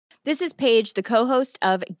This is Paige, the co-host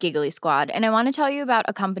of Giggly Squad, and I want to tell you about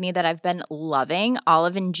a company that I've been loving,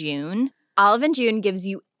 Olive & June. Olive & June gives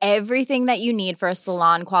you everything that you need for a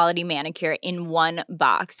salon-quality manicure in one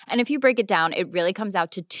box. And if you break it down, it really comes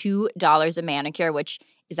out to $2 a manicure, which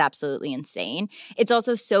is absolutely insane. It's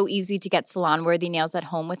also so easy to get salon-worthy nails at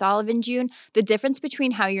home with Olive & June. The difference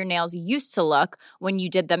between how your nails used to look when you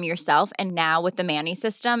did them yourself and now with the Mani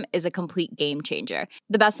system is a complete game changer.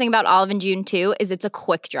 The best thing about Olive & June, too, is it's a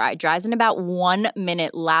quick dry. Dries in about 1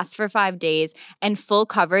 minute, lasts for 5 days, and full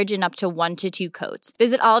coverage in up to 1 to 2 coats.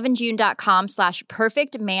 Visit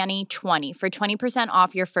oliveandjune.com/perfectmani20 for 20%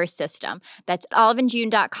 off your first system. That's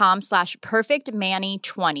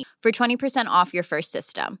oliveandjune.com/perfectmani20 for 20% off your first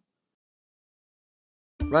system.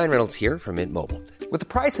 Ryan Reynolds here from Mint Mobile. With the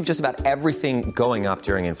price of just about everything going up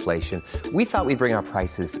during inflation, we thought we'd bring our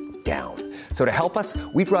prices down. So to help us,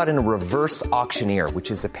 we brought in a reverse auctioneer,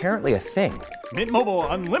 which is apparently a thing. Mint Mobile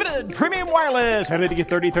Unlimited Premium Wireless. How to get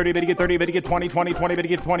 30, 30, bit to get 30, bit to get 20, 20, 20, bit to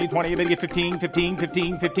get 20, 20, bit to get 15, 15,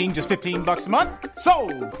 15, 15, just $15 a month?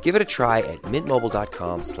 Sold! Give it a try at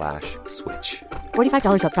mintmobile.com/switch.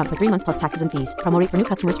 $45 up front for 3 months plus taxes and fees. Promo rate for new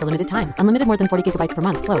customers for limited time. Unlimited more than 40 gigabytes per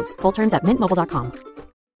month. Slows full terms at mintmobile.com.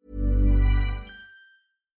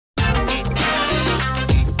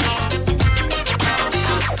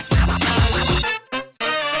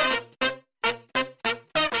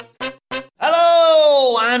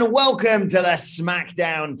 And welcome to the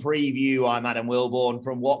SmackDown preview. I'm Adam Wilborn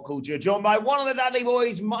from What Culture, joined by one of the Dudley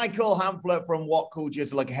Boys, Michael Hamflett from What Culture,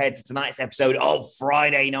 to look ahead to tonight's episode of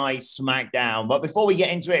Friday Night SmackDown. But before we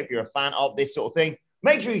get into it, if you're a fan of this sort of thing,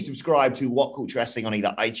 make sure you subscribe to What Culture Wrestling on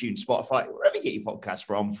either iTunes, Spotify, wherever you get your podcasts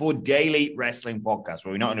from, for daily wrestling podcasts,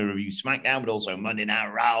 where we not only review SmackDown, but also Monday Night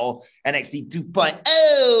Raw, NXT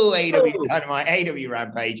 2.0, AEW Dynamite, AEW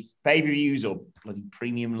Rampage, pay-per-views, or bloody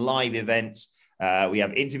premium live events. We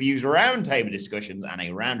have interviews, roundtable discussions, and a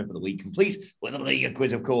roundup of the week, complete with a league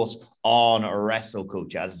quiz, of course, on Wrestle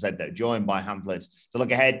Culture. As I said, though, joined by Hamflett to look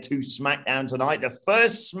ahead to SmackDown tonight, the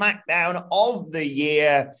first SmackDown of the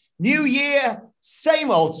year. New year, same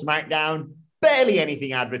old SmackDown, barely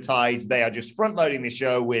anything advertised. They are just front-loading the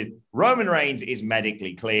show with Roman Reigns is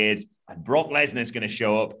medically cleared, and Brock Lesnar is going to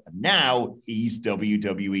show up, and now he's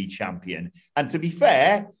WWE champion. And to be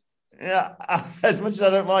fair, as much as I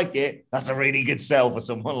don't like it, that's a really good sell for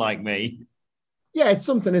someone like me. Yeah, it's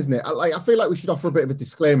something, isn't it? I feel like we should offer a bit of a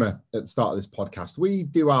disclaimer at the start of this podcast. We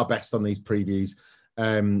do our best on these previews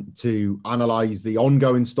to analyse the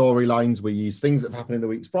ongoing storylines. We use things that have happened in the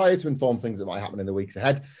weeks prior to inform things that might happen in the weeks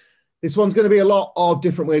ahead. This one's going to be a lot of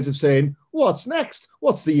different ways of saying, what's next?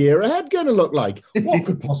 What's the year ahead going to look like? What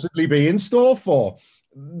could possibly be in store for?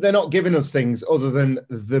 They're not giving us things other than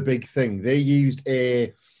the big thing. They used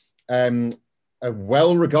a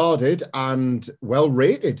well-regarded and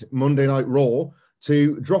well-rated Monday Night Raw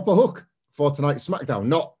to drop a hook for tonight's SmackDown.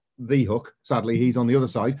 Not the hook, sadly, he's on the other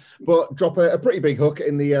side, but drop a pretty big hook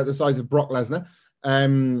in the size of Brock Lesnar.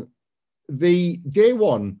 The day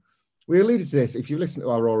one, we alluded to this. If you listen to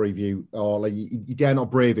our Raw review, or like you dare not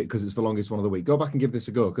brave it because it's the longest one of the week, go back and give this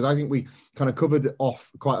a go, because I think we kind of covered off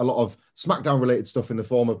quite a lot of SmackDown-related stuff in the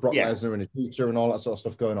form of Brock Lesnar and his future and all that sort of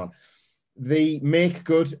stuff going on. The make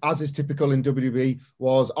good, as is typical in WWE,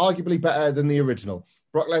 was arguably better than the original.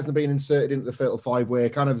 Brock Lesnar being inserted into the Fatal 5-Way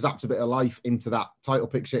kind of zapped a bit of life into that title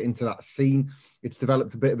picture, into that scene. It's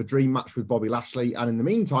developed a bit of a dream match with Bobby Lashley. And in the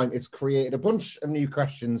meantime, it's created a bunch of new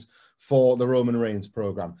questions for the Roman Reigns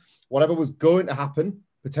program. Whatever was going to happen,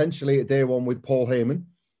 potentially at day one with Paul Heyman,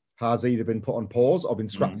 has either been put on pause or been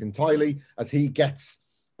scrapped entirely as he gets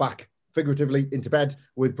back figuratively into bed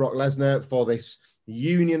with Brock Lesnar for this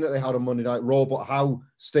union that they had on Monday Night Raw. But how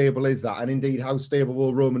stable is that? And indeed, how stable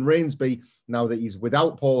will Roman Reigns be now that he's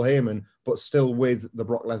without Paul Heyman, but still with the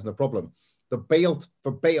Brock Lesnar problem? The belt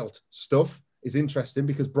for belt stuff is interesting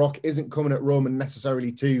because Brock isn't coming at Roman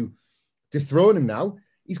necessarily to dethrone him now.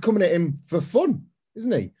 He's coming at him for fun,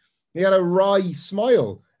 isn't he? He had a wry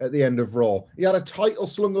smile at the end of Raw. He had a title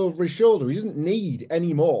slung over his shoulder. He doesn't need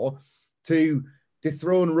any more to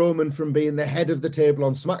dethrone Roman from being the head of the table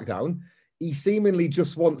on SmackDown. He seemingly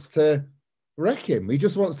just wants to wreck him. He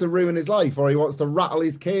just wants to ruin his life, or he wants to rattle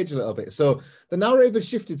his cage a little bit. So the narrative has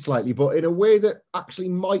shifted slightly, but in a way that actually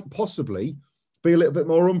might possibly be a little bit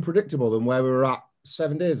more unpredictable than where we were at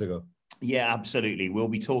 7 days ago. Yeah, absolutely. We'll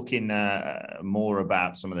be talking more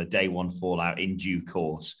about some of the day one fallout in due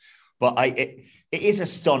course. But it is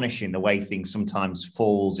astonishing the way things sometimes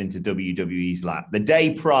falls into WWE's lap. The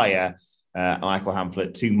day prior, Michael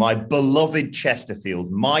Hamflett, to my beloved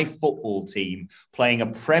Chesterfield, my football team, playing a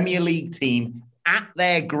Premier League team at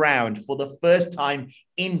their ground for the first time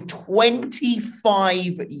in 25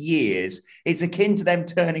 years. It's akin to them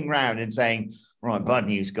turning around and saying, right, bad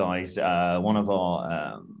news, guys. One of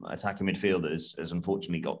our attacking midfielders has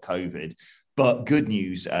unfortunately got COVID. But good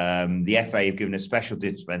news, the FA have given a special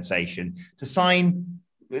dispensation to sign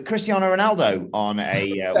Cristiano Ronaldo on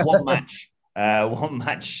a one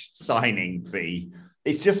match signing fee.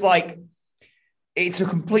 It's just like, it's a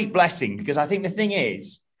complete blessing, because I think the thing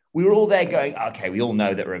is, we were all there going, okay, we all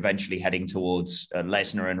know that we're eventually heading towards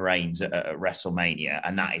Lesnar and Reigns at WrestleMania,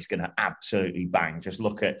 and that is going to absolutely bang. Just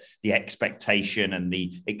look at the expectation and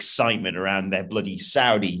the excitement around their bloody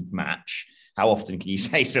Saudi match. How often can you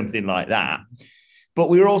say something like that? But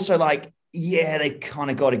we were also like, yeah, they've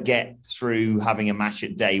kind of got to get through having a match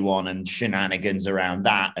at day one and shenanigans around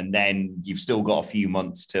that, and then you've still got a few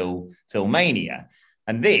months till Mania.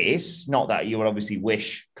 And this, not that you would obviously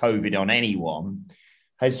wish COVID on anyone,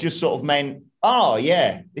 has just sort of meant, oh,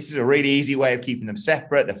 yeah, this is a really easy way of keeping them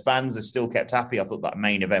separate. The fans are still kept happy. I thought that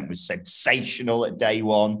main event was sensational at day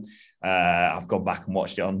one. I've gone back and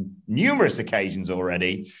watched it on numerous occasions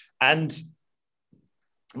already. And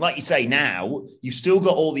like you say, now you've still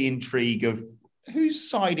got all the intrigue of whose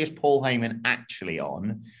side is Paul Heyman actually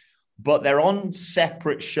on, but they're on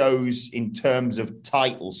separate shows in terms of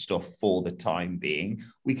title stuff for the time being.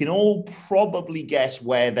 We can all probably guess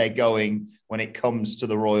where they're going when it comes to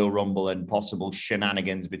the Royal Rumble and possible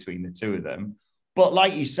shenanigans between the two of them. But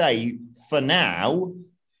like you say, for now,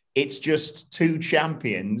 it's just two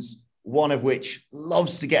champions, one of which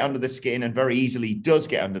loves to get under the skin and very easily does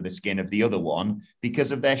get under the skin of the other one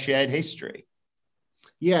because of their shared history.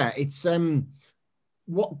 Yeah, it's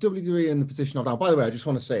what WWE in the position of now. By the way, I just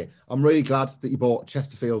want to say, I'm really glad that you brought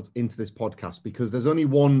Chesterfield into this podcast, because there's only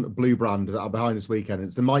one blue brand that I'm behind this weekend, and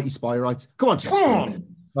it's the Mighty Spireites. Come on, Chesterfield. Come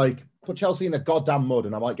on. Like, put Chelsea in the goddamn mud,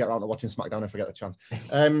 and I might get around to watching SmackDown if I get the chance.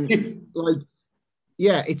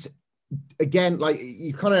 Yeah, it's, again, like,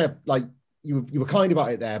 you kind of, like, you were kind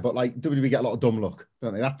about it there, but, like, WWE get a lot of dumb luck,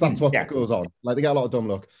 don't they? That's what goes on. Like, they get a lot of dumb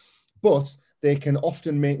luck. But they can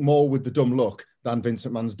often make more with the dumb luck than Vince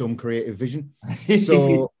McMahon's dumb creative vision.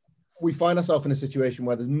 So we find ourselves in a situation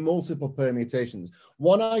where there's multiple permutations.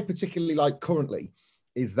 One I particularly like currently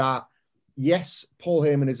is that, yes, Paul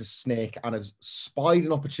Heyman is a snake and has spied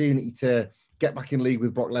an opportunity to get back in league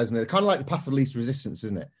with Brock Lesnar. Kind of like the path of least resistance,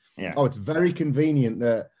 isn't it? Yeah. Oh, it's very convenient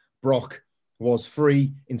that Brock was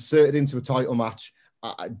free, inserted into a title match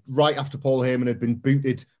right after Paul Heyman had been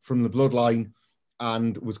booted from the bloodline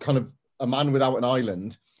and was kind of a man without an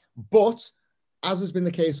island. But as has been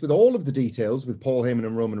the case with all of the details with Paul Heyman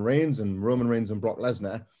and Roman Reigns and Brock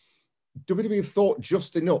Lesnar, WWE have thought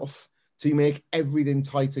just enough to make everything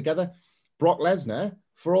tie together. Brock Lesnar,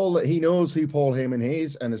 for all that he knows who Paul Heyman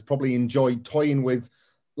is and has probably enjoyed toying with,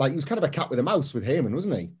 like, he was kind of a cat with a mouse with Heyman,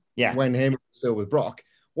 wasn't he? Yeah. When Heyman was still with Brock.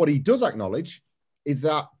 What he does acknowledge is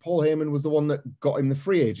that Paul Heyman was the one that got him the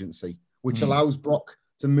free agency, which allows Brock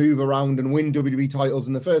to move around and win WWE titles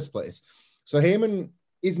in the first place. So Heyman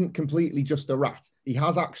isn't completely just a rat. He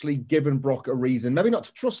has actually given Brock a reason, maybe not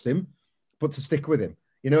to trust him, but to stick with him.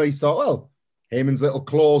 You know, he thought, well, Heyman's little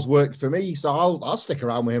claws worked for me, so I'll stick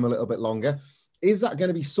around with him a little bit longer. Is that going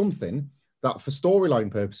to be something that, for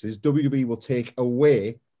storyline purposes, WWE will take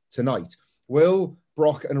away tonight? Will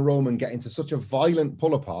Brock and Roman get into such a violent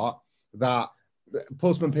pull apart that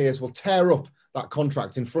Postman Pierce will tear up that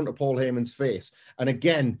contract in front of Paul Heyman's face, and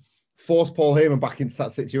again force Paul Heyman back into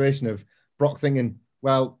that situation of Brock thinking,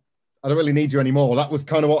 well, I don't really need you anymore. That was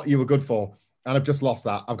kind of what you were good for, and I've just lost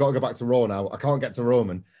that. I've got to go back to Raw now. I can't get to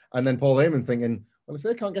Roman. And then Paul Heyman thinking, well, if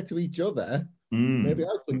they can't get to each other, maybe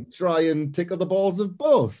I can try and tickle the balls of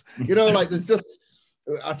both. You know, like, there's just,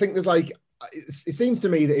 I think there's like, it seems to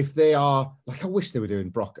me that if they are, like, I wish they were doing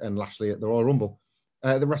Brock and Lashley at the Royal Rumble,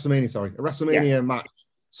 a WrestleMania match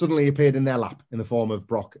suddenly appeared in their lap in the form of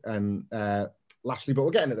Brock and Lashley, but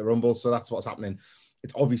we're getting at the Rumble, so that's what's happening.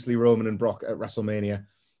 It's obviously Roman and Brock at WrestleMania,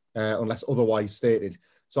 unless otherwise stated.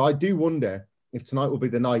 So I do wonder if tonight will be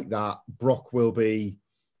the night that Brock will be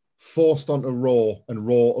forced onto Raw and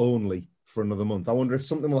Raw only for another month. I wonder if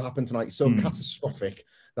something will happen tonight so catastrophic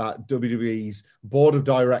that WWE's board of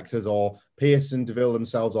directors or Pearson, DeVille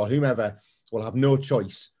themselves or whomever will have no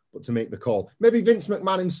choice but to make the call. Maybe Vince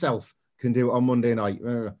McMahon himself can do it on Monday night.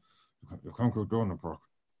 You can't go doing it, Brock.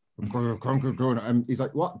 You can't go doing it. And he's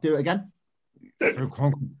like, what? Do it again? You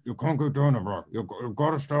can't go doing it, Brock. You've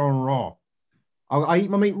got to stay on Raw. I eat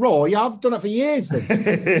my meat raw. Yeah, I've done it for years, Vince.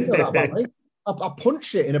 You know that about me. I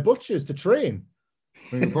punch it in a butcher's to train.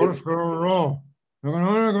 You've got to stay on Raw. You're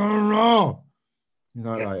going to go on Raw. He's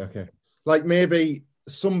like, right, okay. Like, maybe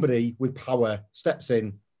somebody with power steps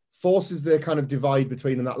in forces the kind of divide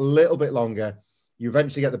between them that little bit longer. You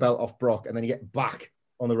eventually get the belt off Brock, and then you get back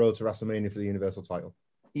on the road to WrestleMania for the Universal title.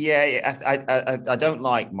 Yeah, I don't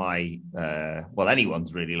like my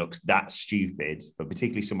anyone's really looks that stupid, but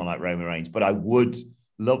particularly someone like Roman Reigns. But I would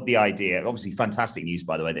love the idea. Obviously, fantastic news,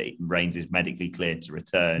 by the way, that Reigns is medically cleared to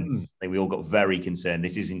return. I think we all got very concerned.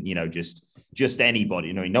 This isn't, just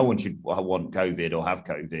anybody. No one should want COVID or have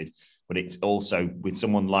COVID, but it's also with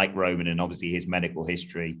someone like Roman and obviously his medical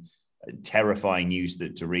history. Terrifying news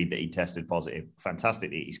to read that he tested positive.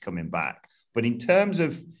 Fantastic that he's coming back. But in terms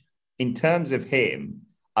of him,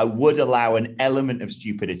 I would allow an element of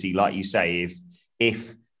stupidity, like you say,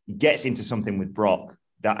 if he gets into something with Brock,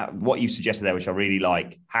 that what you suggested there, which I really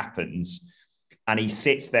like, happens, and he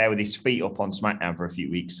sits there with his feet up on SmackDown for a few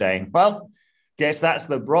weeks saying, well, guess that's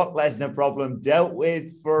the Brock Lesnar problem dealt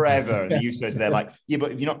with forever. And the Usos, they're like, yeah,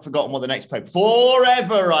 but have you not forgotten what the next pope?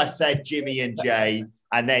 Forever, I said, Jimmy and Jay.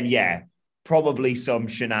 And then, probably some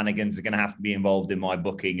shenanigans are going to have to be involved in my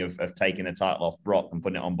booking of taking the title off Brock and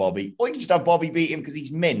putting it on Bobby. Or you can just have Bobby beat him because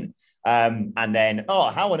he's mint. And then,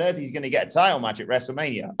 how on earth he's going to get a title match at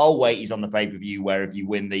WrestleMania? Oh, wait, he's on the pay-per-view where if you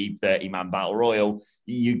win the 30-man Battle Royal,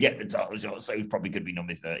 you get the title shot. So he probably could be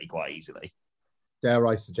number 30 quite easily. Dare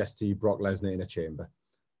I suggest to you Brock Lesnar in a chamber?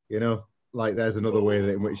 There's another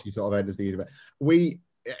way in which he sort of enters the event.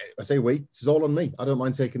 I say this is all on me. I don't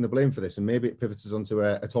mind taking the blame for this, and maybe it pivots us onto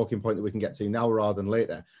a talking point that we can get to now rather than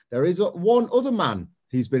later. There is one other man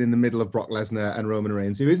who's been in the middle of Brock Lesnar and Roman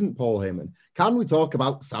Reigns who isn't Paul Heyman. Can we talk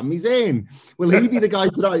about Sami Zayn? Will he be the guy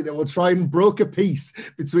tonight that will try and broker peace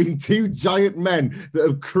between two giant men that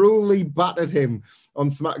have cruelly battered him on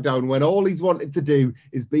SmackDown when all he's wanted to do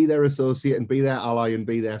is be their associate and be their ally and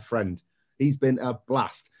be their friend? He's been a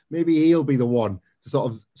blast. Maybe he'll be the one to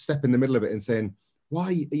sort of step in the middle of it and saying, why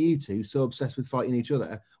are you two so obsessed with fighting each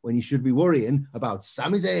other when you should be worrying about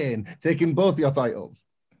Sami Zayn taking both your titles?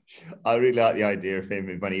 I really like the idea of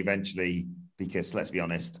him when he eventually, because let's be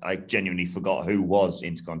honest, I genuinely forgot who was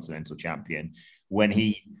Intercontinental Champion. When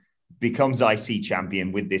he becomes IC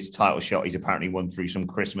Champion with this title shot, he's apparently won through some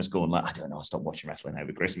Christmas going I don't know, I stopped watching wrestling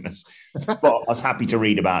over Christmas. But I was happy to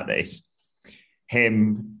read about this.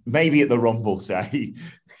 Him, maybe at the Rumble, say,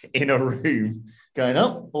 in a room, going,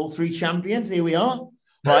 all three champions, here we are.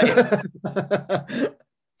 Right.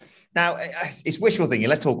 Now, it's wishful thinking.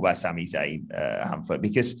 Let's talk about Sami Zayn, Hamflett,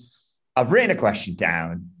 because I've written a question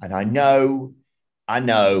down, and I know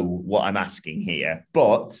what I'm asking here,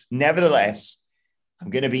 but nevertheless, I'm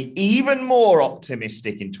going to be even more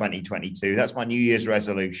optimistic in 2022. That's my New Year's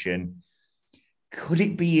resolution. Could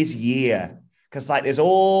it be his year? Because there's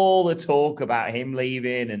all the talk about him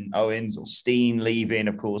leaving and Owens or Steen leaving,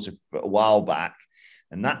 of course, a while back.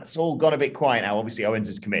 And that's all gone a bit quiet now. Obviously, Owens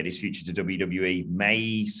has committed his future to WWE.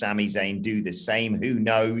 May Sami Zayn do the same? Who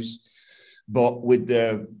knows? But with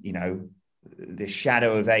the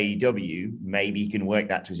shadow of AEW, maybe he can work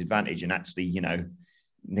that to his advantage and actually,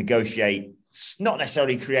 negotiate, not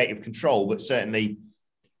necessarily creative control, but certainly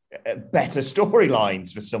better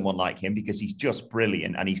storylines for someone like him, because he's just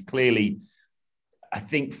brilliant. And he's clearly, I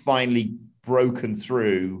think, finally broken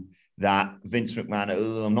through that Vince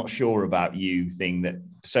McMahon, I'm not sure about you thing that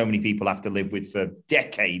so many people have to live with for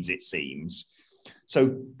decades, it seems.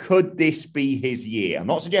 So could this be his year? I'm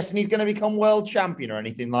not suggesting he's going to become world champion or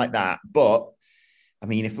anything like that. But, I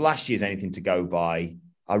mean, if last year's anything to go by,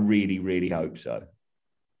 I really, really hope so.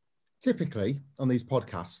 Typically, on these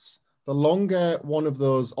podcasts, the longer one of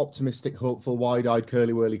those optimistic, hopeful, wide-eyed,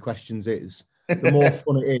 curly-whirly questions is, the more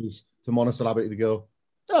fun it is to monosyllabically to go,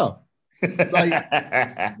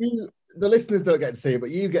 the listeners don't get to see it,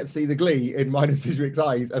 but you get to see the glee in Minus Sidgwick's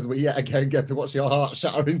eyes as we yet again get to watch your heart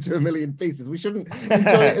shatter into a million pieces. We shouldn't enjoy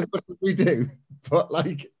it as much as we do, but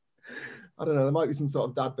I don't know, there might be some sort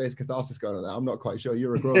of dad-based catharsis going on there. I'm not quite sure.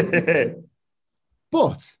 You're a grown-up.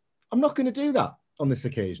 But I'm not going to do that on this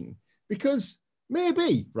occasion, because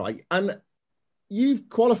maybe, right, and you've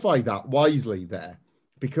qualified that wisely there,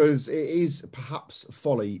 because it is perhaps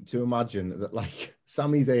folly to imagine that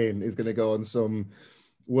Sami Zayn is going to go on some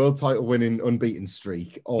world title winning unbeaten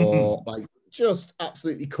streak or just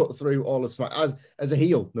absolutely cut through all of Smack as a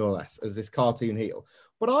heel, no less, as this cartoon heel.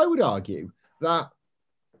 But I would argue that,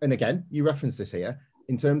 and again, you referenced this here,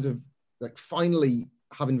 in terms of finally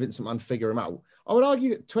having Vince McMahon figure him out, I would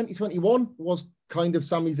argue that 2021 was kind of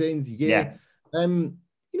Sami Zayn's year. Yeah.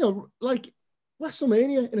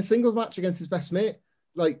 WrestleMania in a singles match against his best mate,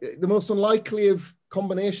 the most unlikely of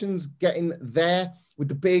combinations, getting there with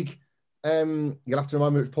the big, you'll have to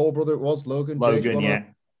remind me which Paul brother it was, Logan, yeah.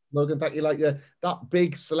 Logan, thank you. That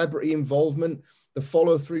big celebrity involvement, the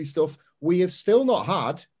follow-through stuff. We have still not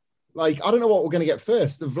had Like, I don't know what we're going to get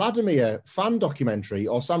first, the Vladimir fan documentary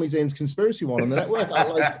or Sami Zayn's conspiracy one on the network.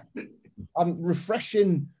 I'm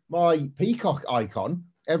refreshing my Peacock icon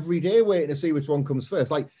every day, waiting to see which one comes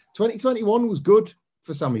first. Like, 2021 was good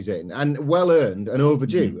for Sami Zayn and well-earned and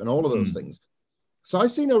overdue and all of those things. So I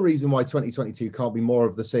see no reason why 2022 can't be more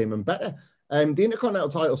of the same and better. The Intercontinental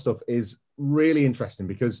title stuff is really interesting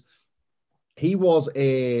because he was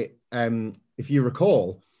if you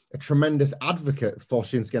recall, a tremendous advocate for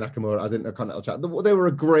Shinsuke Nakamura as Intercontinental champion. They were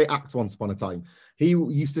a great act once upon a time. He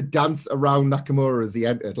used to dance around Nakamura as he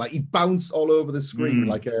entered. Like, he'd bounce all over the screen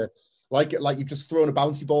like you've just thrown a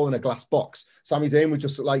bouncy ball in a glass box. Sami Zayn was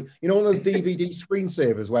just like, you know, those DVD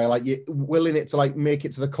screensavers where like you're willing it to like make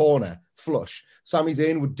it to the corner flush. Sami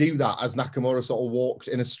Zayn would do that as Nakamura sort of walked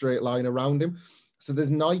in a straight line around him. So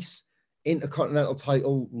there's nice Intercontinental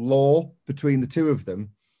title lore between the two of them.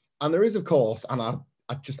 And there is, of course, and I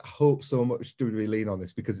just hope so much WWE lean on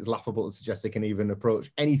this because it's laughable to suggest they can even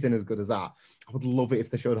approach anything as good as that. I would love it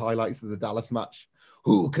if they showed highlights of the Dallas match.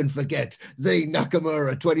 Who can forget Zayn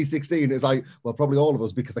Nakamura 2016? It's like, well, probably all of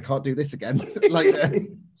us because they can't do this again.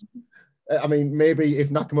 I mean, maybe if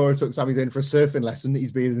Nakamura took Sami Zayn for a surfing lesson,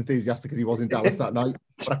 he'd be as enthusiastic as he was in Dallas that night.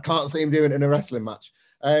 But I can't see him doing it in a wrestling match.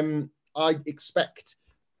 I expect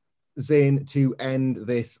Zayn to end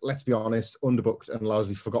this, let's be honest, underbooked and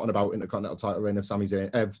largely forgotten about Intercontinental title reign of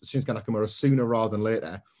Shinsuke Nakamura sooner rather than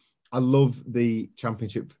later. I love the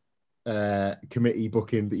championship committee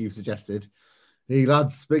booking that you've suggested. Hey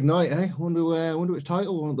lads, big night, eh? Wonder which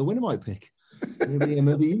title the winner might pick.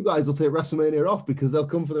 Maybe you guys will take WrestleMania off because they'll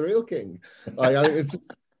come for the real king. Like, I think it's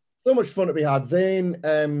just so much fun to be had.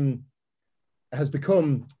 Zayn has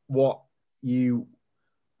become what you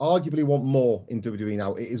arguably want more in WWE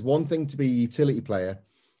now. It is one thing to be a utility player.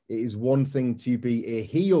 It is one thing to be a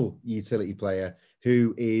heel utility player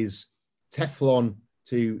who is Teflon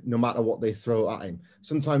to no matter what they throw at him.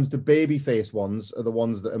 Sometimes the babyface ones are the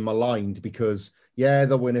ones that are maligned because, yeah,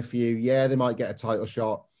 they'll win a few. Yeah, they might get a title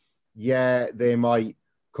shot. Yeah, they might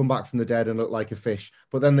come back from the dead and look like a fish,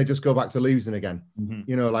 but then they just go back to losing again.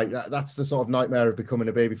 You know, like that's the sort of nightmare of becoming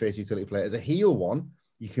a babyface utility player. As a heel one,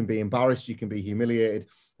 you can be embarrassed, you can be humiliated,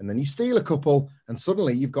 and then you steal a couple and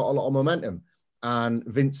suddenly you've got a lot of momentum. And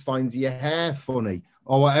Vince finds your hair funny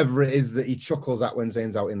or whatever it is that he chuckles at when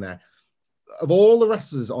Zayn's out in there. Of all the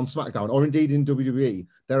wrestlers on SmackDown, or indeed in WWE,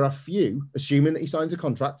 there are few, assuming that he signs a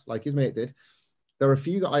contract like his mate did, there are a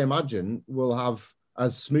few that I imagine will have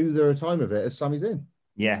as smoother a time of it as Sami Zayn.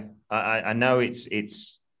 Yeah, I know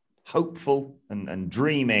it's hopeful and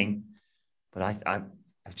dreaming, but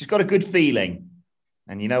I've just got a good feeling.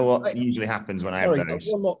 And you know what usually happens when I have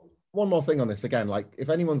those? One more thing on this again. Like, if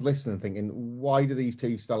anyone's listening thinking, why do these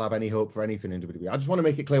two still have any hope for anything in WWE? I just want to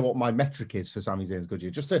make it clear what my metric is for Sami Zayn's good year,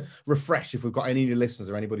 just to refresh if we've got any new listeners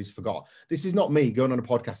or anybody's forgot. This is not me going on a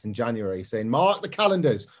podcast in January saying, mark the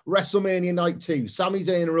calendars, WrestleMania Night 2, Sami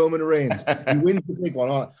Zayn and Roman Reigns. He wins the big one.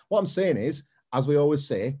 What I'm saying is, as we always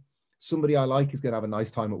say, somebody I like is going to have a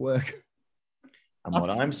nice time at work. And what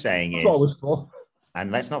I'm saying is, that's what I was for.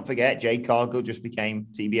 And let's not forget, Jade Cargill just became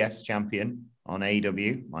TBS champion on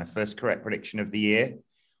AEW, my first correct prediction of the year.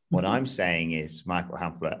 What I'm saying is, Michael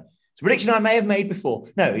Hamflett, it's a prediction I may have made before.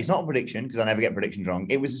 No, it's not a prediction because I never get predictions wrong.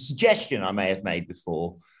 It was a suggestion I may have made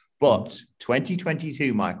before. But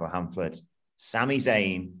 2022, Michael Hamflett, Sami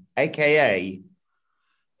Zayn, a.k.a.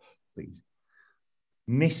 please,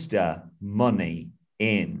 Mr. Money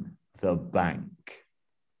in the Bank.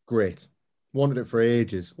 Great. Wanted it for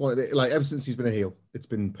ages. Wanted it, like, ever since he's been a heel. It's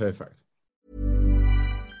been perfect.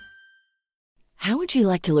 How would you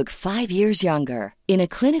like to look 5 years younger? In a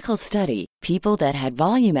clinical study, people that had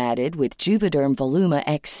volume added with Juvederm Voluma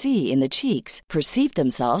XC in the cheeks perceived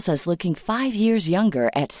themselves as looking 5 years younger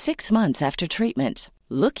at 6 months after treatment.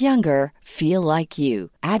 Look younger, feel like you.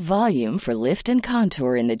 Add volume for lift and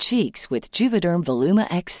contour in the cheeks with Juvederm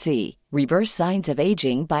Voluma XC. Reverse signs of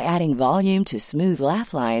aging by adding volume to smooth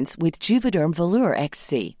laugh lines with Juvederm Volure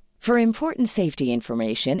XC. For important safety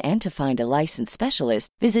information and to find a licensed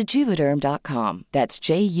specialist, visit Juvederm.com. That's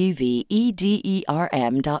JUVEDERM.com.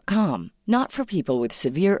 Not for people with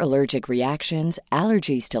severe allergic reactions,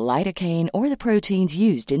 allergies to lidocaine, or the proteins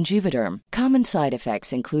used in Juvederm. Common side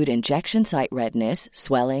effects include injection site redness,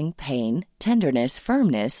 swelling, pain, tenderness,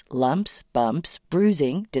 firmness, lumps, bumps,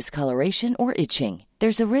 bruising, discoloration, or itching.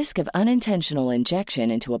 There's a risk of unintentional injection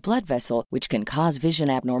into a blood vessel, which can cause vision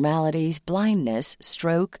abnormalities, blindness,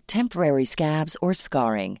 stroke, temporary scabs, or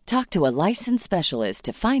scarring. Talk to a licensed specialist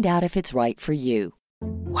to find out if it's right for you.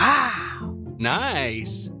 Wow.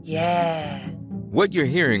 Nice. Yeah. What you're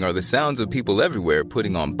hearing are the sounds of people everywhere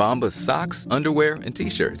putting on Bombas socks, underwear, and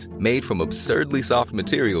T-shirts made from absurdly soft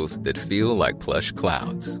materials that feel like plush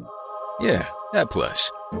clouds. Yeah, that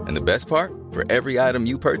plush. And the best part? For every item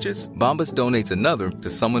you purchase, Bombas donates another to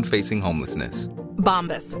someone facing homelessness.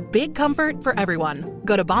 Bombas. Big comfort for everyone.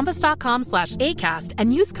 Go to bombas.com/ACAST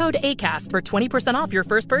and use code ACAST for 20% off your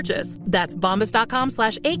first purchase. That's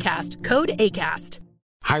bombas.com/ACAST. Code ACAST.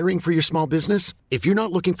 Hiring for your small business? If you're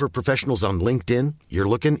not looking for professionals on LinkedIn, you're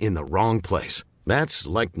looking in the wrong place. That's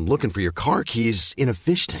like looking for your car keys in a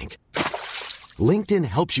fish tank. LinkedIn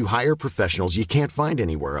helps you hire professionals you can't find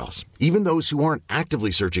anywhere else, even those who aren't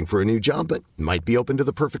actively searching for a new job but might be open to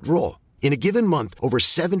the perfect role. In a given month, over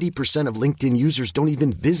 70% of LinkedIn users don't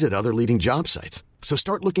even visit other leading job sites. So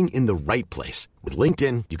start looking in the right place. With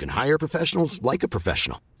LinkedIn, you can hire professionals like a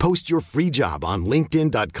professional. Post your free job on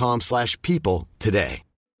linkedin.com/people today.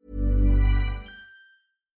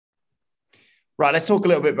 Right, let's talk a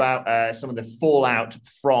little bit about some of the fallout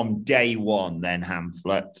from day one then,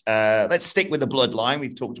 Hamflet. Let's stick with the Bloodline.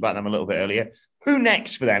 We've talked about them a little bit earlier. Who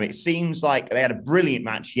next for them? It seems like they had a brilliant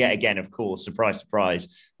match yet again, of course, surprise, surprise,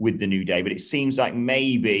 with the New Day, but it seems like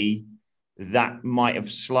maybe that might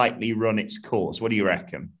have slightly run its course. What do you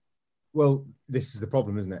reckon? Well, this is the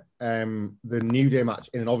problem, isn't it? The New Day match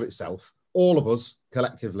in and of itself, all of us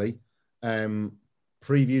collectively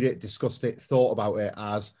previewed it, discussed it, thought about it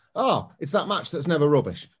as, it's that match that's never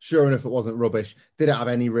rubbish. Sure enough, it wasn't rubbish. Did it have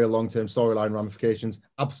any real long-term storyline ramifications?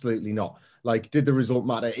 Absolutely not. Like, did the result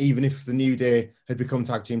matter even if the New Day had become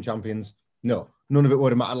tag team champions? No, none of it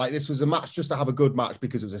would have mattered. Like, this was a match just to have a good match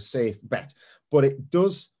because it was a safe bet. But it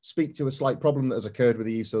does speak to a slight problem that has occurred with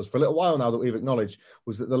the Usos for a little while now that we've acknowledged,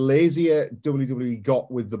 was that the lazier WWE got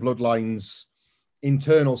with the Bloodline's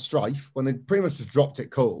internal strife, when they pretty much just dropped it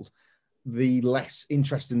cold, the less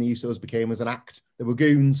interesting the Usos became as an act. They were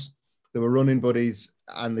goons, they were running buddies,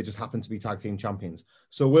 and they just happened to be tag team champions.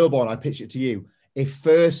 So, Wilborn, I pitch it to you. If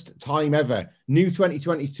first time ever, new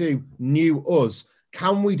 2022, new us,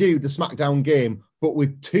 can we do the SmackDown game, but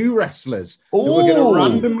with two wrestlers that we're going to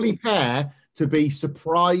randomly pair to be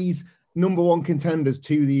surprise number one contenders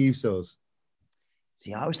to the Usos?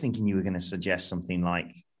 See, I was thinking you were going to suggest something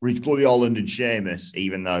like Ridge Bloody Holland and Sheamus,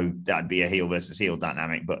 even though that'd be a heel versus heel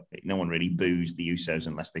dynamic, but no one really boos the Usos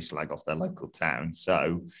unless they slag off their local town.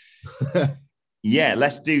 So, yeah,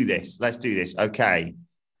 let's do this. Okay.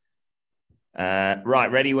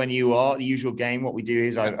 Right, ready when you are. The usual game, what we do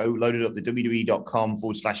is I loaded up the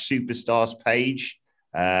WWE.com/superstars page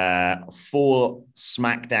for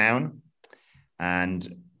SmackDown,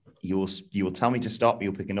 and you will tell me to stop.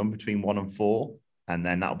 You'll pick a number between 1 and 4, and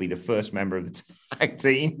then that'll be the first member of the tag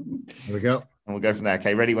team. There we go. And we'll go from there.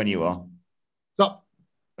 Okay, ready when you are. Stop.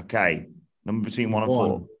 Okay, number between 1 and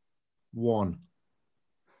 4. 1.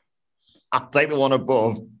 I'll take the one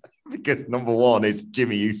above because number 1 is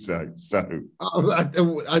Jimmy Uso. So,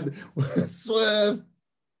 swerve.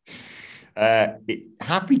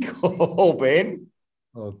 Happy Corbin.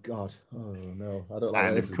 Oh God! Oh no! I don't.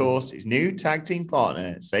 And of course, his new tag team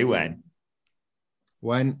partner. Say when.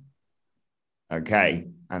 When. Okay,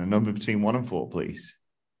 and a number between 1 and 4, please.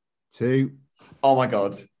 2. Oh my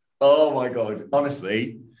God!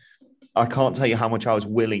 Honestly, I can't tell you how much I was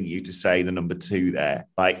willing you to say the number 2 there.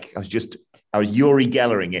 Like, I was Yuri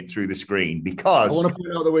Gellering it through the screen because I want to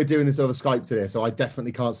point out that we're doing this over Skype today, so I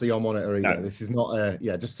definitely can't see your monitor either. No. This is not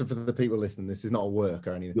just for the people listening, this is not a work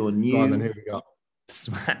or anything. Your new Who we got?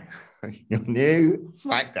 Your new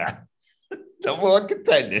SmackDown number 1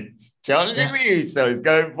 contenders, challenging the Usos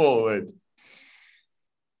going forward.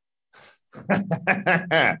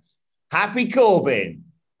 Happy Corbin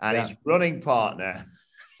and his running partner,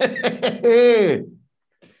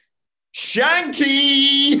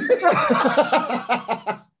 Shanky.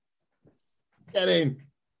 Get in.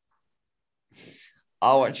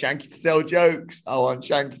 I want Shanky to tell jokes. I want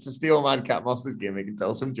Shanky to steal Madcap Moss's gimmick and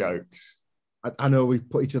tell some jokes. I know we've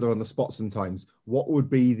put each other on the spot sometimes. What would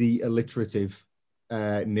be the alliterative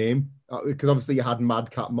name? Because obviously you had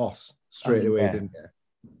Madcap Moss straight away, didn't you?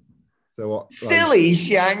 So what? Silly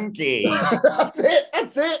Shanky.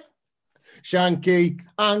 That's it. Shanky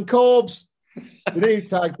and Corbs, the new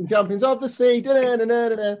tag team champions of the sea.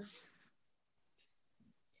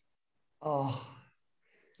 Oh,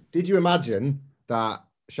 did you imagine that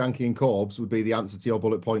Shanky and Corbs would be the answer to your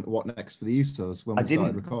bullet point? What next for the Usos when we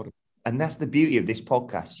started recording? And that's the beauty of this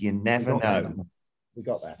podcast. You never know. We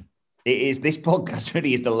got there. This podcast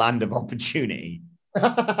really is the land of opportunity.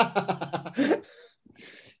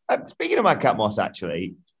 Speaking of Madcap Moss,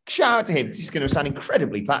 actually, shout out to him. This is going to sound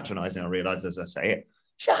incredibly patronizing, I realize as I say it.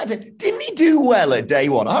 Shout out to him. Didn't he do well at day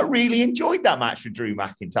one? I really enjoyed that match with Drew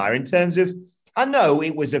McIntyre in terms of I know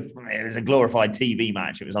it was a glorified TV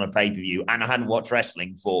match. It was on a pay-per-view, and I hadn't watched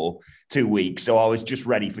wrestling for 2 weeks, so I was just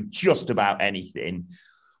ready for just about anything.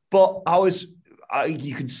 But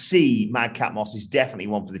you could see Madcap Moss is definitely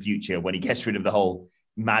one for the future when he gets rid of the whole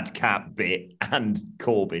Madcap bit and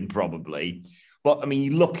Corbin probably. But I mean,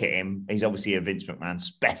 you look at him; he's obviously a Vince McMahon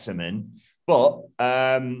specimen. But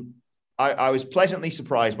I was pleasantly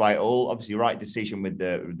surprised by it all. Obviously, right decision with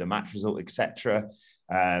the match result, etc.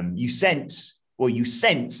 You sensed,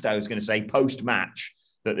 I was going to say, post-match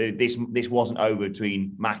that this wasn't over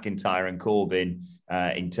between McIntyre and Corbin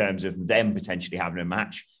in terms of them potentially having a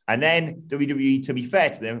match. And then WWE, to be fair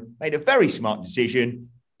to them, made a very smart decision,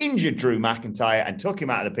 injured Drew McIntyre and took him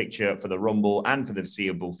out of the picture for the Rumble and for the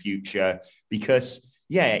foreseeable future because,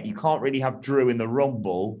 you can't really have Drew in the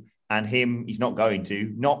Rumble and he's not going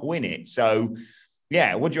to not win it. So,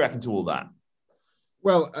 what do you reckon to all that?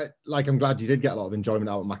 Well, I'm glad you did get a lot of enjoyment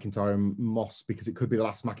out of McIntyre and Moss because it could be the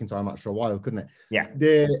last McIntyre match for a while, couldn't it? Yeah.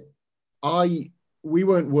 We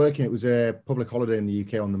weren't working. It was a public holiday in the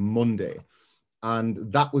UK on the Monday.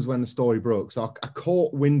 And that was when the story broke. So I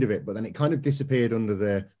caught wind of it, but then it kind of disappeared under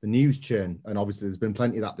the news churn. And obviously there's been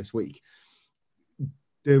plenty of that this week.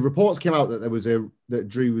 The reports came out that that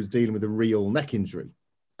Drew was dealing with a real neck injury.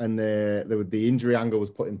 And the injury angle was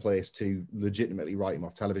put in place to legitimately write him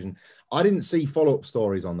off television. I didn't see follow-up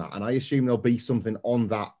stories on that, and I assume there'll be something on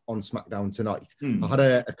that on SmackDown tonight. I had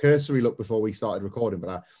a cursory look before we started recording,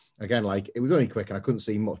 but it was only quick and I couldn't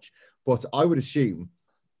see much. But I would assume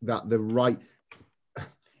that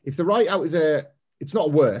if the right out it's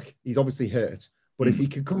not work, he's obviously hurt, but if he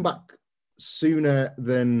could come back sooner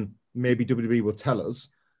than maybe WWE will tell us,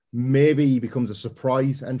 maybe he becomes a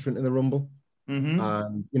surprise entrant in the Rumble.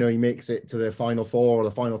 And he makes it to the final 4 or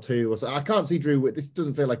the final 2. So I can't see Drew. This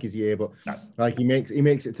doesn't feel like his year, but he makes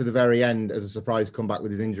it to the very end as a surprise comeback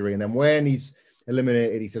with his injury. And then when he's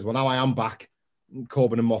eliminated, he says, "Well, now I am back."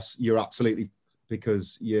 Corbin and Moss, you're absolutely,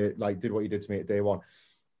 because you did what you did to me at day one.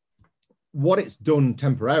 What it's done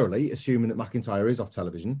temporarily, assuming that McIntyre is off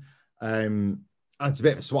television, and it's a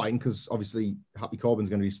bit of a swine because obviously Happy Corbin's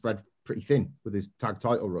going to be spread pretty thin with his tag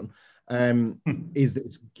title run. Is that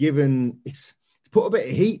it's put a bit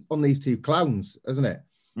of heat on these two clowns, hasn't it?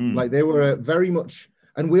 They were very much,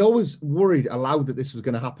 and we always worried aloud that this was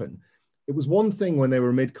going to happen. It was one thing when they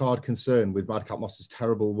were mid-card concerned with Madcap Moss's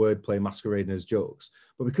terrible wordplay masquerading as jokes,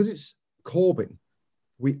 but because it's Corbin,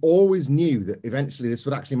 we always knew that eventually this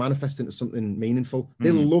would actually manifest into something meaningful.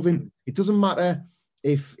 They'll love him. It doesn't matter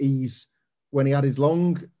if when he had his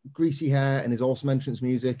long, greasy hair and his awesome entrance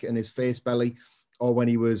music and his face belly, or when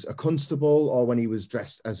he was a constable, or when he was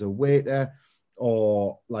dressed as a waiter,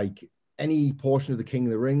 or any portion of the King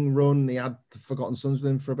of the Ring run, he had the Forgotten Sons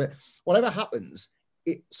with him for a bit. Whatever happens,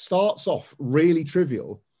 it starts off really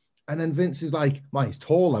trivial, and then Vince is like, "Man, he's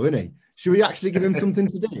tall though, isn't he? Should we actually give him something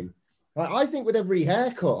to do?" I think with every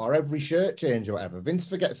haircut or every shirt change or whatever, Vince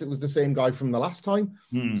forgets it was the same guy from the last time.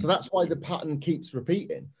 So that's why the pattern keeps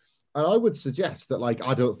repeating. And I would suggest that,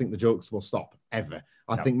 I don't think the jokes will stop ever.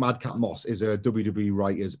 I think Madcap Moss is a WWE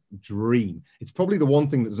writer's dream. It's probably the one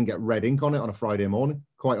thing that doesn't get red ink on it on a Friday morning,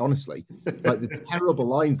 quite honestly. The terrible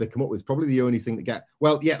lines they come up with is probably the only thing that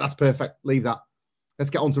that's perfect. Leave that. Let's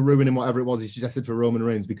get on to ruining whatever it was he suggested for Roman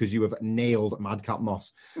Reigns because you have nailed Madcap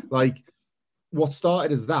Moss. What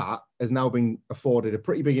started as that has now been afforded a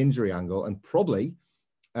pretty big injury angle and probably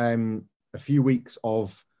a few weeks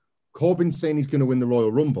of Corbin saying he's going to win the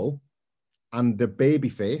Royal Rumble and the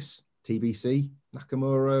babyface, TBC,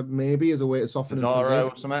 Nakamura, maybe, as a way to soften him.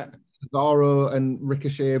 Cesaro and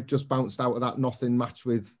Ricochet have just bounced out of that nothing match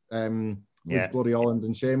with Bloody Holland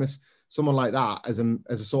and Sheamus. Someone like that as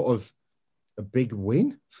a sort of a big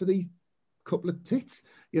win for these couple of tits.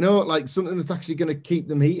 Something that's actually going to keep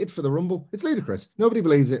them heated for the Rumble. It's ludicrous. Nobody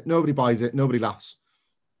believes it. Nobody buys it. Nobody laughs.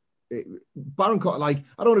 Baron Corbin, I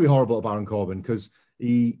don't want to be horrible to Baron Corbin because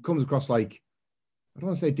he comes across I don't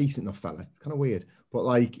want to say a decent enough fella. It's kind of weird.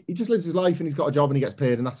 But he just lives his life and he's got a job and he gets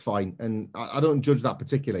paid and that's fine. And I don't judge that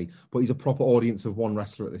particularly, but he's a proper audience of one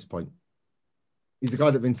wrestler at this point. He's the guy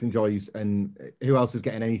that Vince enjoys, and who else is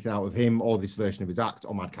getting anything out of him or this version of his act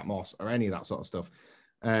or Madcap Moss or any of that sort of stuff.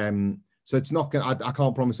 So it's not going to, I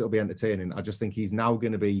can't promise it'll be entertaining. I just think he's now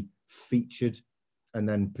going to be featured and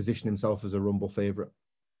then position himself as a Rumble favourite.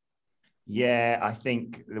 Yeah, I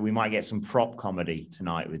think that we might get some prop comedy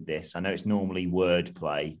tonight with this. I know it's normally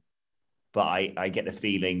wordplay, but I get the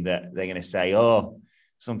feeling that they're going to say,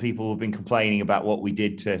 some people have been complaining about what we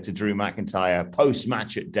did to Drew McIntyre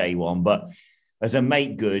post-match at day one. But as a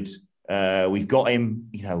make good, we've got him,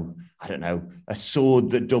 I don't know, a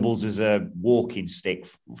sword that doubles as a walking stick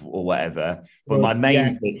or whatever. But my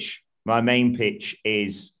main pitch My main pitch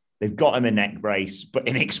is they've got him a neck brace, but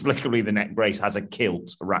inexplicably the neck brace has a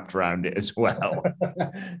kilt wrapped around it as well.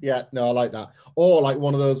 Yeah, no, I like that. Or like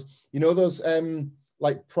one of those, those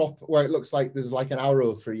like prop where it looks like there's like an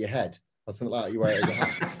arrow through your head or something like that. You wear it as a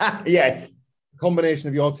hat. Yes. Combination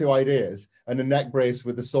of your two ideas and a neck brace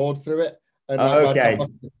with the sword through it. And okay.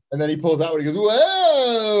 And then he pulls out and he goes,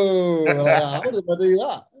 whoa! Like, how did I do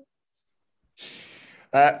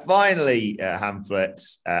that? Finally, Hamflet,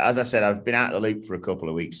 as I said, I've been out of the loop for a couple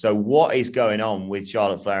of weeks. So what is going on with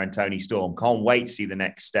Charlotte Flair and Toni Storm? Can't wait to see the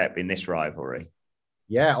next step in this rivalry.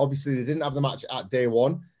 Yeah, obviously they didn't have the match at day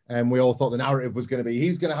one. And we all thought the narrative was going to be,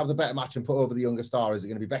 he's going to have the better match and put over the younger star. Is it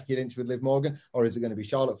going to be Becky Lynch with Liv Morgan, or is it going to be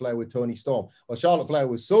Charlotte Flair with Toni Storm? Well, Charlotte Flair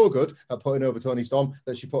was so good at putting over Toni Storm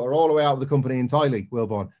that she put her all the way out of the company entirely,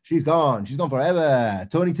 Wilborn. She's gone. She's gone forever.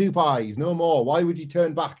 Tony Two Pies, no more. Why would you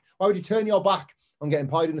turn back? Why would you turn your back on getting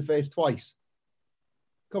pied in the face twice?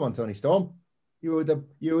 Come on, Toni Storm. You were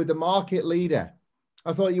the market leader.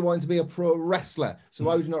 I thought you wanted to be a pro wrestler. So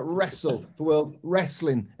why would you not wrestle for World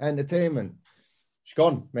Wrestling Entertainment? She's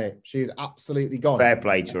gone, mate. She's absolutely gone. Fair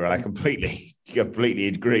play to her. I completely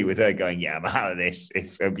agree with her going, yeah, I'm out of this.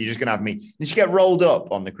 If you're just going to have me. Did she get rolled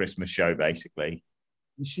up on the Christmas show, basically?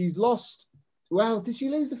 She's lost. Well, did she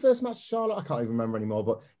lose the first match to Charlotte? I can't even remember anymore.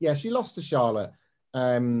 But yeah, she lost to Charlotte.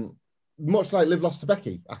 Much like Liv lost to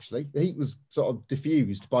Becky, actually. The heat was sort of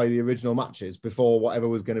diffused by the original matches before whatever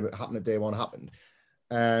was going to happen at day one happened.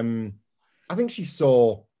 I think she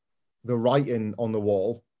saw the writing on the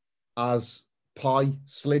wall as Pie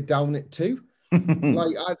slid down it too.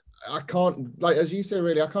 Like I can't, like as you say,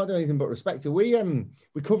 really, I can't do anything but respect her. We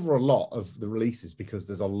cover a lot of the releases because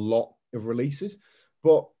there's a lot of releases,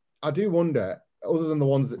 but I do wonder, other than the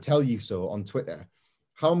ones that tell you so on Twitter,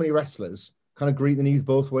 how many wrestlers kind of greet the news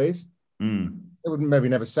both ways. They would maybe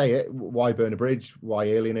never say it. Why burn a bridge? Why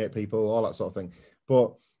alienate people? All that sort of thing.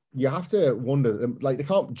 But you have to wonder, like, they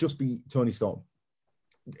can't just be Toni Storm.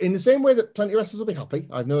 In the same way that plenty of wrestlers will be happy,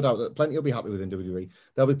 I've no doubt that plenty will be happy within WWE.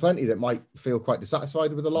 There'll be plenty that might feel quite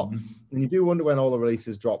dissatisfied with a lot. And you do wonder when all the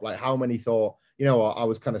releases drop, like how many thought, I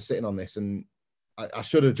was kind of sitting on this and I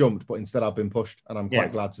should have jumped, but instead I've been pushed and I'm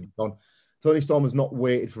quite glad to be gone. Toni Storm has not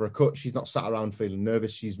waited for a cut. She's not sat around feeling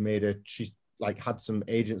nervous. She's like had some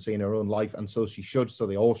agency in her own life, and so she should. So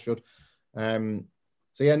they all should. So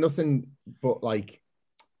yeah, nothing but like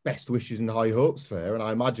best wishes and high hopes for her. And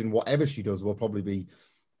I imagine whatever she does will probably be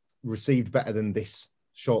received better than this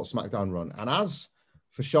short SmackDown run. And as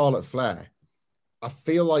for Charlotte Flair, I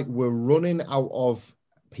feel like we're running out of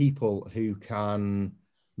people who can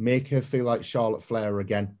make her feel like Charlotte Flair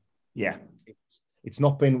again. Yeah. It's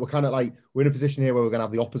not been, we're in a position here where we're going to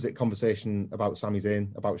have the opposite conversation about Sami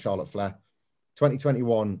Zayn, about Charlotte Flair.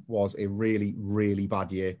 2021 was a really, really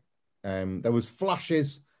bad year. There was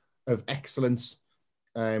flashes of excellence.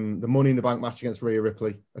 The Money in the Bank match against Rhea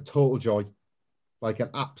Ripley, a total joy, like an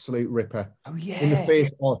absolute ripper. Oh yeah, in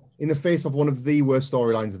the face of one of the worst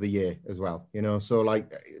storylines of the year as well. So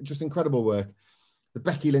like just incredible work. The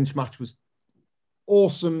Becky Lynch match was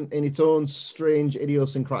awesome in its own strange,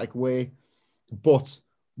 idiosyncratic way, but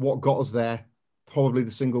what got us there, probably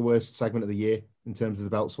the single worst segment of the year in terms of the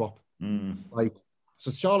belt swap. So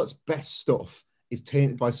Charlotte's best stuff is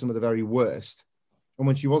tainted by some of the very worst. And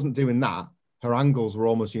when she wasn't doing that, her angles were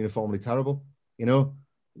almost uniformly terrible.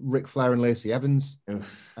 Ric Flair and Lacey Evans,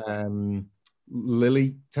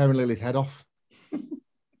 Lily, tearing Lily's head off.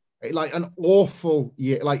 Like an awful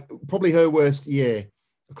year, like probably her worst year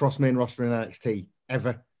across main roster in NXT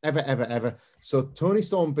ever. So Toni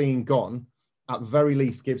Storm being gone, at the very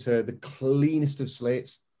least, gives her the cleanest of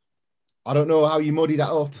slates. I don't know how you muddy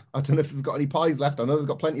that up. I don't know if they've got any pies left. I know they've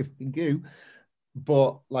got plenty of goo,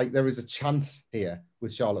 but like there is a chance here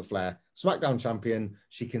with Charlotte Flair, SmackDown champion.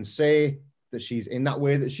 She can say that she's in that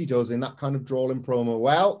way that she does, in that kind of drawling promo.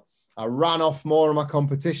 Well, I ran off more of my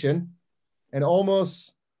competition, and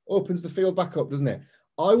almost opens the field back up, doesn't it?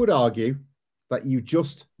 I would argue that you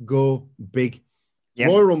just go big.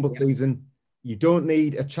 Royal Rumble season, you don't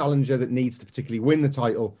need a challenger that needs to particularly win the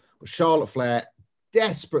title, but Charlotte Flair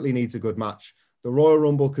desperately needs a good match. The Royal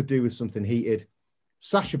Rumble could do with something heated.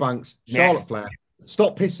 Sasha Banks, Charlotte Flair,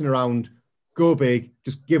 stop pissing around, go big,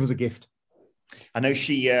 just give us a gift. I know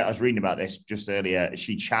she, I was reading about this just earlier,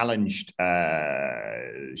 she challenged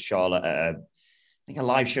Charlotte at a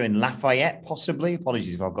live show in Lafayette, possibly.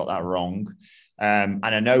 Apologies if I've got that wrong. And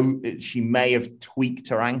I know she may have tweaked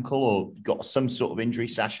her ankle or got some sort of injury,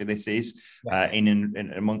 Sasha, this is,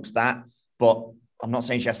 in amongst that. But I'm not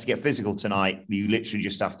saying she has to get physical tonight. You literally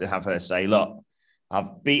just have to have her say, look,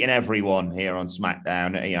 I've beaten everyone here on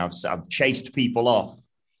SmackDown. I've chased people off.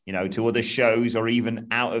 to other shows or even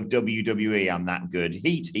out of WWE. I'm that good.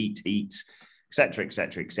 Heat, etc.,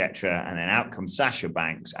 etc., etc. And then out comes Sasha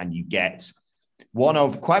Banks, and you get one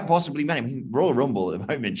of quite possibly many. I mean, Royal Rumble at the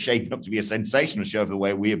moment shaping up to be a sensational show for the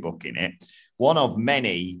way we're booking it. One of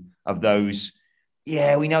many of those.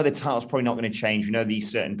 Yeah, we know the title's probably not going to change. We know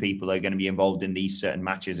these certain people are going to be involved in these certain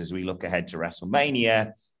matches as we look ahead to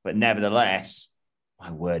WrestleMania. But nevertheless,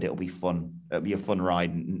 my word, it'll be fun. It'll be a fun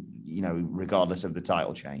ride, regardless of the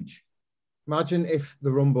title change. Imagine if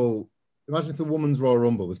the Women's Royal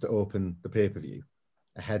Rumble was to open the pay-per-view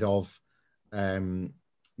ahead of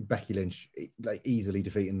Becky Lynch, like easily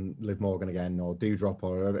defeating Liv Morgan again, or Doudrop,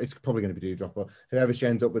 or it's probably going to be Doudrop, or whoever she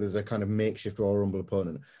ends up with as a kind of makeshift Royal Rumble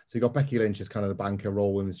opponent. So you got Becky Lynch as kind of the banker Raw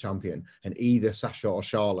Women's Champion, and either Sasha or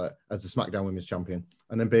Charlotte as the SmackDown Women's Champion,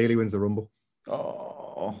 and then Bayley wins the Rumble.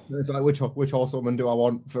 Oh, it's like which horsewoman do I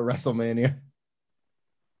want for WrestleMania?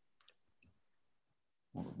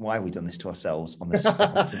 Why have we done this to ourselves on the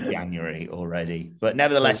 7th of January already? But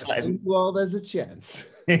nevertheless, there's a chance.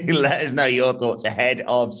 Let us know your thoughts ahead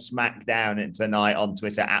of SmackDown tonight on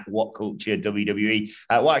Twitter at WhatCultureWWE.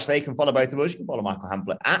 Actually, you can follow both of us. You can follow Michael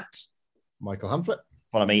Hamflett at Michael Hamflett.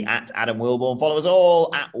 Follow me at Adam Wilborn. Follow us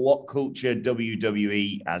all at What Culture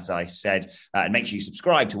WWE, as I said. And make sure you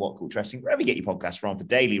subscribe to What Culture Wrestling, wherever you get your podcasts from, for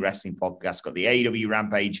daily wrestling podcasts. Got the AEW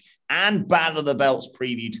Rampage and Battle of the Belts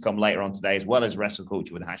preview to come later on today, as well as Wrestle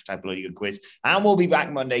Culture with the hashtag Bloody Good Quiz. And we'll be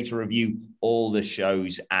back Monday to review all the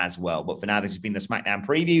shows as well. But for now, this has been the SmackDown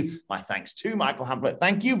preview. My thanks to Michael Hamflett.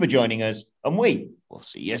 Thank you for joining us, and we will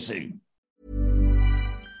see you soon.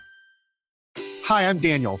 Hi, I'm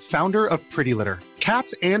Daniel, founder of Pretty Litter.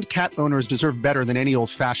 Cats and cat owners deserve better than any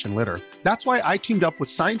old-fashioned litter. That's why I teamed up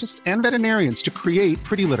with scientists and veterinarians to create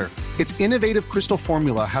Pretty Litter. Its innovative crystal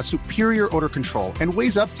formula has superior odor control and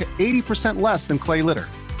weighs up to 80% less than clay litter.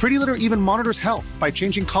 Pretty Litter even monitors health by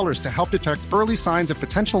changing colors to help detect early signs of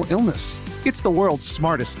potential illness. It's the world's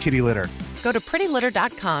smartest kitty litter. Go to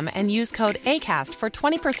prettylitter.com and use code ACAST for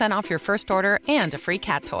 20% off your first order and a free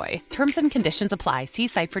cat toy. Terms and conditions apply. See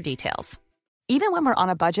site for details. Even when we're on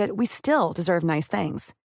a budget, we still deserve nice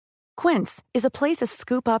things. Quince is a place to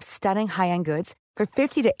scoop up stunning high-end goods for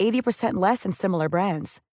 50 to 80% less than similar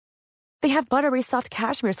brands. They have buttery soft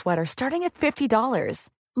cashmere sweaters starting at $50,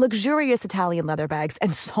 luxurious Italian leather bags,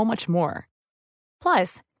 and so much more.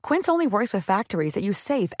 Plus, Quince only works with factories that use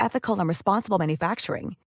safe, ethical, and responsible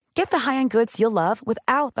manufacturing. Get the high-end goods you'll love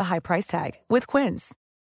without the high price tag with Quince.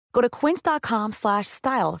 Go to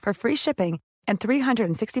quince.com/style for free shipping and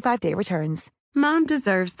 365-day returns. Mom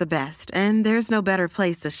deserves the best, and there's no better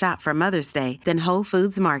place to shop for Mother's Day than Whole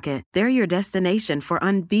Foods Market. They're your destination for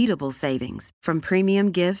unbeatable savings, from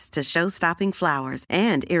premium gifts to show-stopping flowers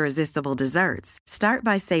and irresistible desserts. Start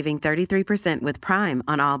by saving 33% with Prime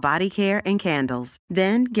on all body care and candles.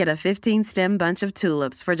 Then get a 15-stem bunch of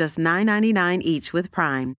tulips for just $9.99 each with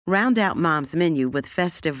Prime. Round out Mom's menu with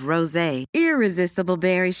festive rosé, irresistible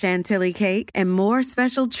berry chantilly cake, and more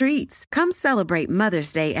special treats. Come celebrate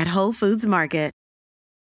Mother's Day at Whole Foods Market.